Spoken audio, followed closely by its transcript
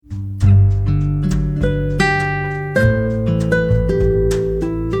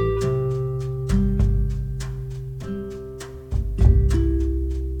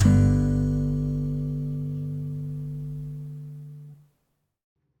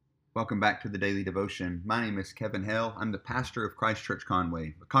Welcome back to the Daily Devotion. My name is Kevin Hale. I'm the pastor of Christ Church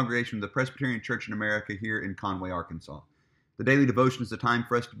Conway, a congregation of the Presbyterian Church in America here in Conway, Arkansas. The Daily Devotion is a time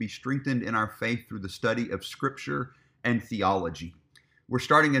for us to be strengthened in our faith through the study of Scripture and theology. We're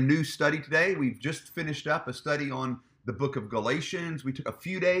starting a new study today. We've just finished up a study on the book of Galatians. We took a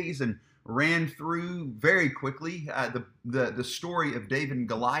few days and ran through very quickly the story of David and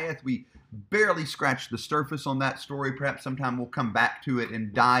Goliath. We barely scratched the surface on that story. Perhaps sometime we'll come back to it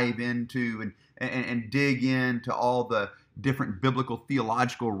and dive into and dig into all the different biblical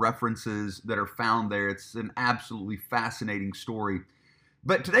theological references that are found there. It's an absolutely fascinating story.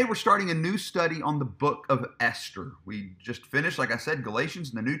 But today we're starting a new study on the book of Esther. We just finished, like I said,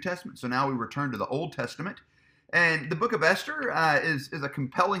 Galatians in the New Testament, so now we return to the Old Testament. And the book of Esther is a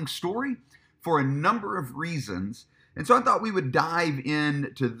compelling story for a number of reasons. And so I thought we would dive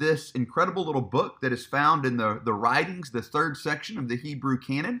into this incredible little book that is found in the writings, the third section of the Hebrew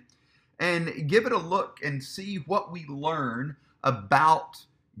canon, and give it a look and see what we learn about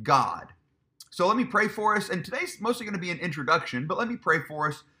God. So let me pray for us. And today's mostly going to be an introduction, but let me pray for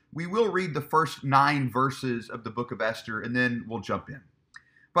us. We will read the first 9 verses of the book of Esther, and then we'll jump in.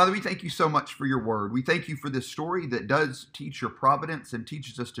 Father, we thank you so much for your word. We thank you for this story that does teach your providence and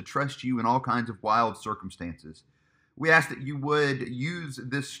teaches us to trust you in all kinds of wild circumstances. We ask that you would use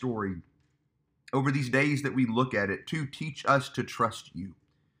this story over these days that we look at it to teach us to trust you.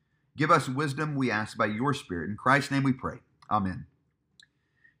 Give us wisdom, we ask, by your Spirit. In Christ's name we pray. Amen.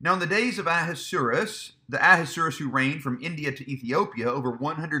 Now in the days of Ahasuerus, the Ahasuerus who reigned from India to Ethiopia over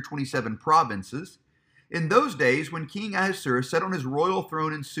 127 provinces, in those days when King Ahasuerus sat on his royal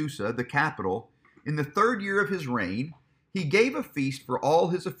throne in Susa, the capital, in the 3rd year of his reign, he gave a feast for all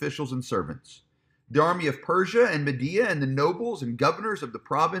his officials and servants. The army of Persia and Media and the nobles and governors of the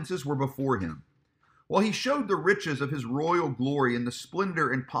provinces were before him, while he showed the riches of his royal glory and the splendor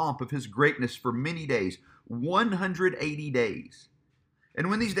and pomp of his greatness for many days, 180 days. And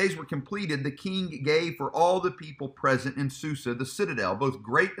when these days were completed, the king gave for all the people present in Susa, the citadel, both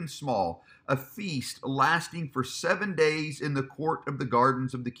great and small, a feast lasting for 7 days in the court of the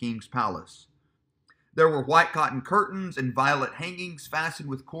gardens of the king's palace. There were white cotton curtains and violet hangings fastened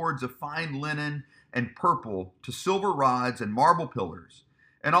with cords of fine linen and purple to silver rods and marble pillars,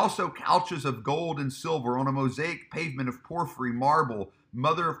 and also couches of gold and silver on a mosaic pavement of porphyry, marble,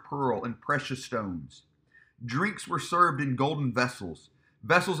 mother of pearl, and precious stones. Drinks were served in golden vessels,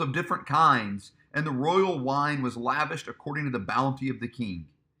 vessels of different kinds, and the royal wine was lavished according to the bounty of the king.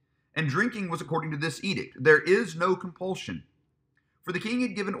 And drinking was according to this edict: there is no compulsion. For the king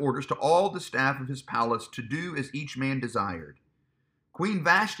had given orders to all the staff of his palace to do as each man desired. Queen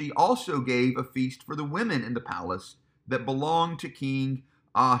Vashti also gave a feast for the women in the palace that belonged to King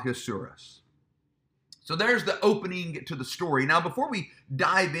Ahasuerus. So there's the opening to the story. Now, before we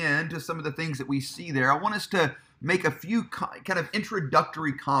dive into some of the things that we see there, I want us to make a few kind of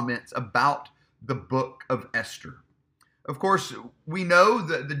introductory comments about the book of Esther. Of course, we know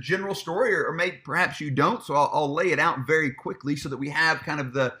the general story, or maybe perhaps you don't, so I'll lay it out very quickly so that we have kind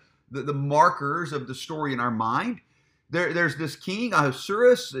of the markers of the story in our mind. There's this king,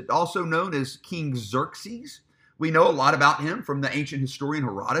 Ahasuerus, also known as King Xerxes. We know a lot about him from the ancient historian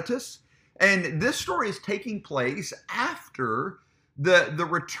Herodotus. And this story is taking place after the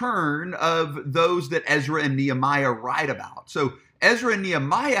return of those that Ezra and Nehemiah write about. So Ezra and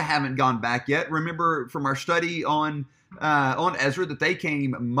Nehemiah haven't gone back yet. Remember from our study on Ezra that they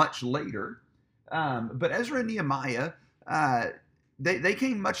came much later. But Ezra and Nehemiah, they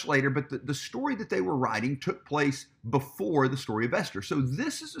came much later, but the story that they were writing took place before the story of Esther. So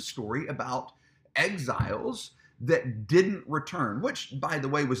this is a story about exiles that didn't return, which, by the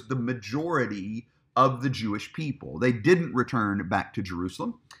way, was the majority of the Jewish people. They didn't return back to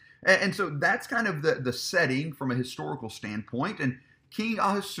Jerusalem. And so that's kind of the setting from a historical standpoint. And King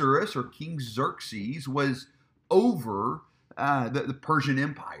Ahasuerus, or King Xerxes, was over the Persian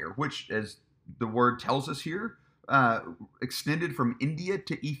Empire, which, as the word tells us here, extended from India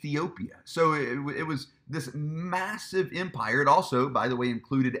to Ethiopia. So it was this massive empire. It also, by the way,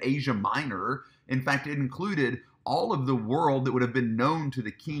 included Asia Minor. In fact, it included all of the world that would have been known to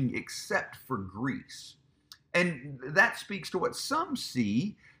the king except for Greece. And that speaks to what some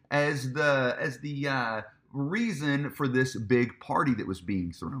see as the reason for this big party that was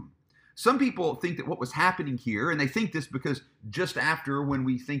being thrown. Some people think that what was happening here, and they think this because just after when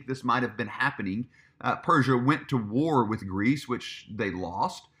we think this might have been happening, Persia went to war with Greece, which they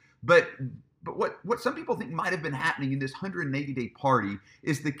lost. But what some people think might have been happening in this 180-day party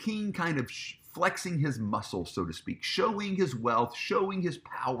is the king kind of flexing his muscle, so to speak, showing his wealth, showing his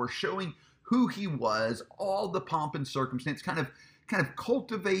power, showing who he was, all the pomp and circumstance, kind kind of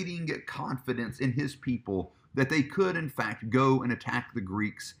cultivating confidence in his people that they could, in fact, go and attack the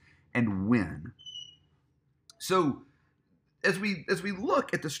Greeks and win. So, as we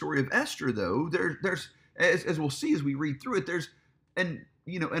look at the story of Esther, though, there's as we'll see as we read through it, there's an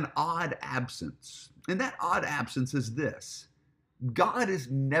odd absence, and that odd absence is this: God is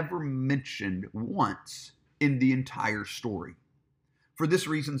never mentioned once in the entire story. For this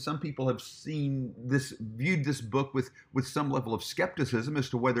reason, some people have viewed this book with some level of skepticism as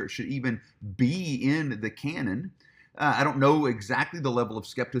to whether it should even be in the canon. I don't know exactly the level of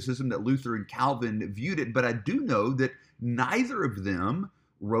skepticism that Luther and Calvin viewed it, but I do know that neither of them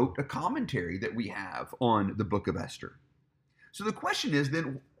wrote a commentary that we have on the book of Esther. So the question is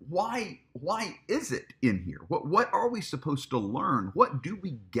then, why is it in here? What are we supposed to learn? What do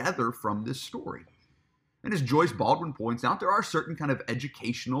we gather from this story? And as Joyce Baldwin points out, there are certain kind of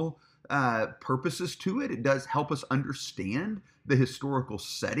educational purposes to it. It does help us understand the historical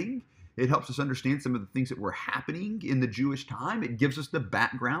setting. It helps us understand some of the things that were happening in the Jewish time. It gives us the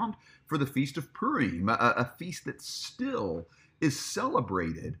background for the Feast of Purim, a feast that still is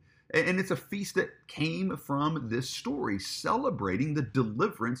celebrated. And it's a feast that came from this story, celebrating the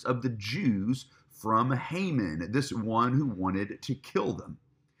deliverance of the Jews from Haman, this one who wanted to kill them.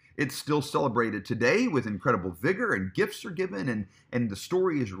 It's still celebrated today with incredible vigor, and gifts are given, and the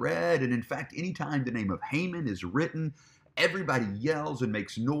story is read. And in fact, anytime the name of Haman is written, everybody yells and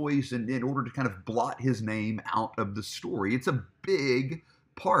makes noise in order to kind of blot his name out of the story. It's a big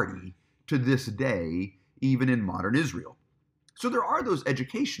party to this day, even in modern Israel. So there are those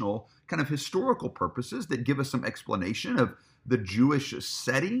educational kind of historical purposes that give us some explanation of the Jewish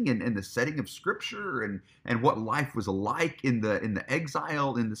setting and the setting of Scripture and what life was like in the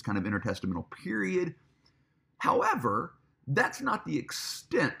exile in this kind of intertestamental period. However, that's not the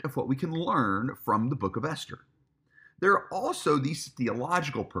extent of what we can learn from the book of Esther. There are also these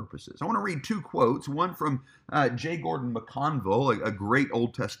theological purposes. I want to read two quotes, one from J. Gordon McConville, a great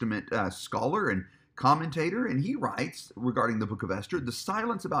Old Testament scholar and commentator, and he writes regarding the book of Esther, "The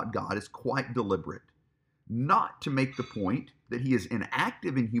silence about God is quite deliberate, not to make the point that he is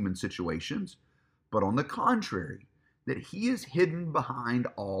inactive in human situations, but on the contrary, that he is hidden behind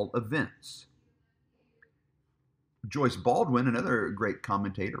all events." Joyce Baldwin, another great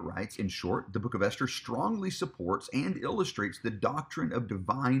commentator, writes, "In short, the book of Esther strongly supports and illustrates the doctrine of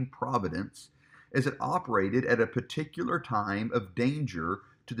divine providence as it operated at a particular time of danger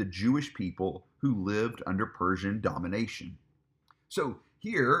to the Jewish people who lived under Persian domination." So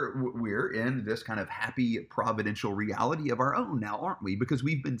here we're in this kind of happy providential reality of our own now, aren't we? Because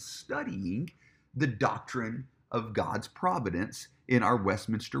we've been studying the doctrine of God's providence in our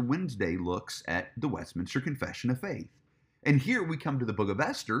Westminster Wednesday looks at the Westminster Confession of Faith. And here we come to the book of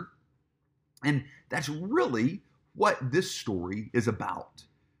Esther, and that's really what this story is about.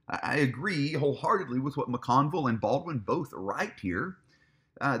 I agree wholeheartedly with what McConville and Baldwin both write here.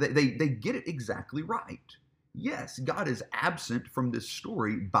 They get it exactly right. Yes, God is absent from this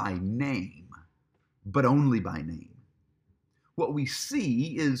story by name, but only by name. What we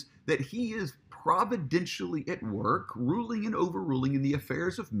see is that he is providentially at work, ruling and overruling in the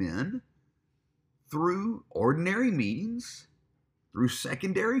affairs of men through ordinary means, through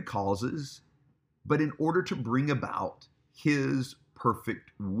secondary causes, but in order to bring about his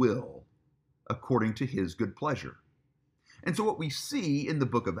perfect will according to his good pleasure. And so what we see in the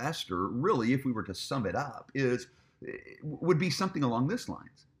book of Esther, really, if we were to sum it up, would be something along this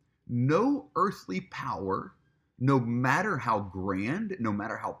lines. No earthly power, no matter how grand, no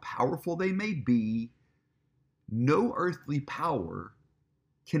matter how powerful they may be, no earthly power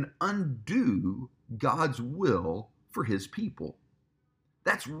can undo God's will for his people.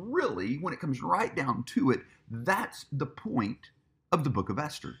 That's really, when it comes right down to it, that's the point of the book of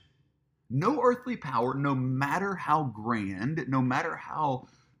Esther. No earthly power, no matter how grand, no matter how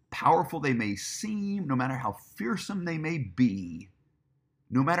powerful they may seem, no matter how fearsome they may be,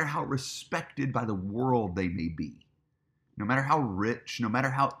 no matter how respected by the world they may be, no matter how rich, no matter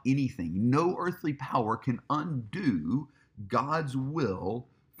how anything, no earthly power can undo God's will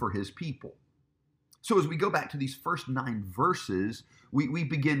for his people. So as we go back to these first 9 verses, we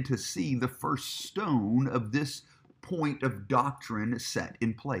begin to see the first stone of this point of doctrine set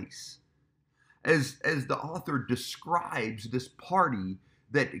in place. As the author describes this party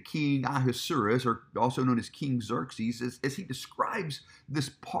that King Ahasuerus, or also known as King Xerxes, as he describes this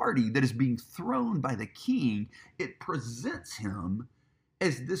party that is being thrown by the king, it presents him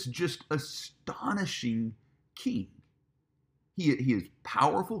as this just astonishing king. He is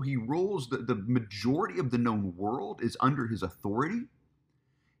powerful. He rules. The majority of the known world is under his authority.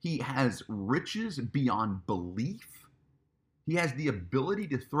 He has riches beyond belief. He has the ability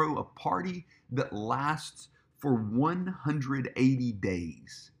to throw a party that lasts for 180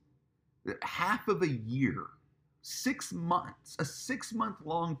 days, half of a year, 6 months, a 6-month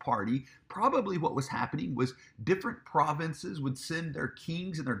long party. Probably what was happening was different provinces would send their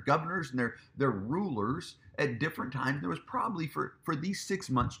kings and their governors and their rulers at different times. There was probably for these 6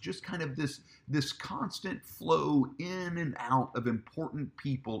 months just kind of this constant flow in and out of important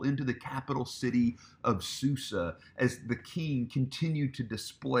people into the capital city of Susa as the king continued to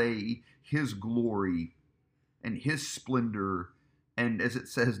display his glory and his splendor, and as it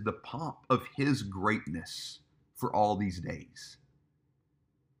says, the pomp of his greatness for all these days.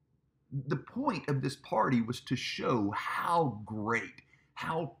 The point of this party was to show how great,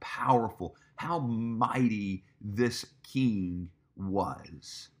 how powerful, how mighty this king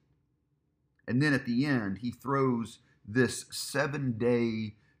was. And then at the end, he throws this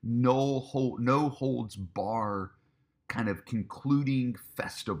 7-day, no holds bar kind of concluding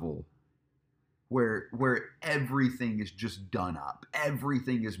festival where everything is just done up.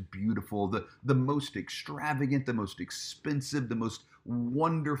 Everything is beautiful. The most extravagant, the most expensive, the most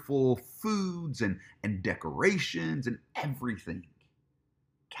wonderful foods and decorations and everything.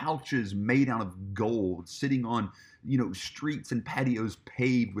 Couches made out of gold, sitting on, streets and patios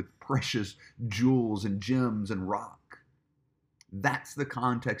paved with precious jewels and gems and rock. That's the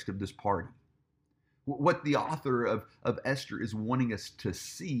context of this party. What the author of Esther is wanting us to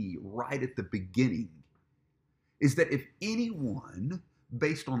see right at the beginning is that if anyone,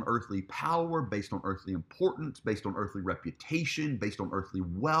 based on earthly power, based on earthly importance, based on earthly reputation, based on earthly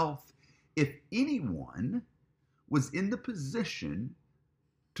wealth, if anyone was in the position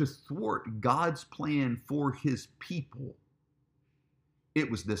to thwart God's plan for his people, it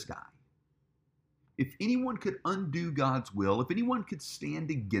was this guy. If anyone could undo God's will, if anyone could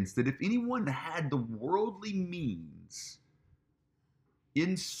stand against it, if anyone had the worldly means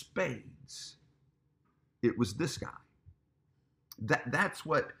in spades, it was this guy. That's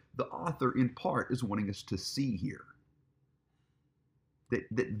what the author in part is wanting us to see here. That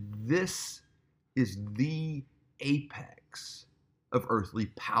this is the apex of earthly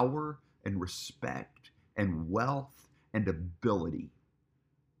power and respect and wealth and ability.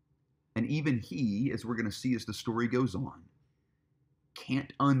 And even he, as we're going to see as the story goes on,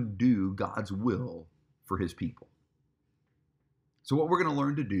 can't undo God's will for his people. So what we're going to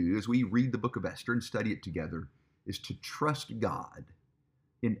learn to do as we read the book of Esther and study it together is to trust God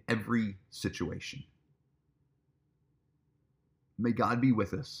in every situation. May God be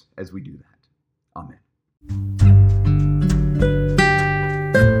with us as we do that. Amen.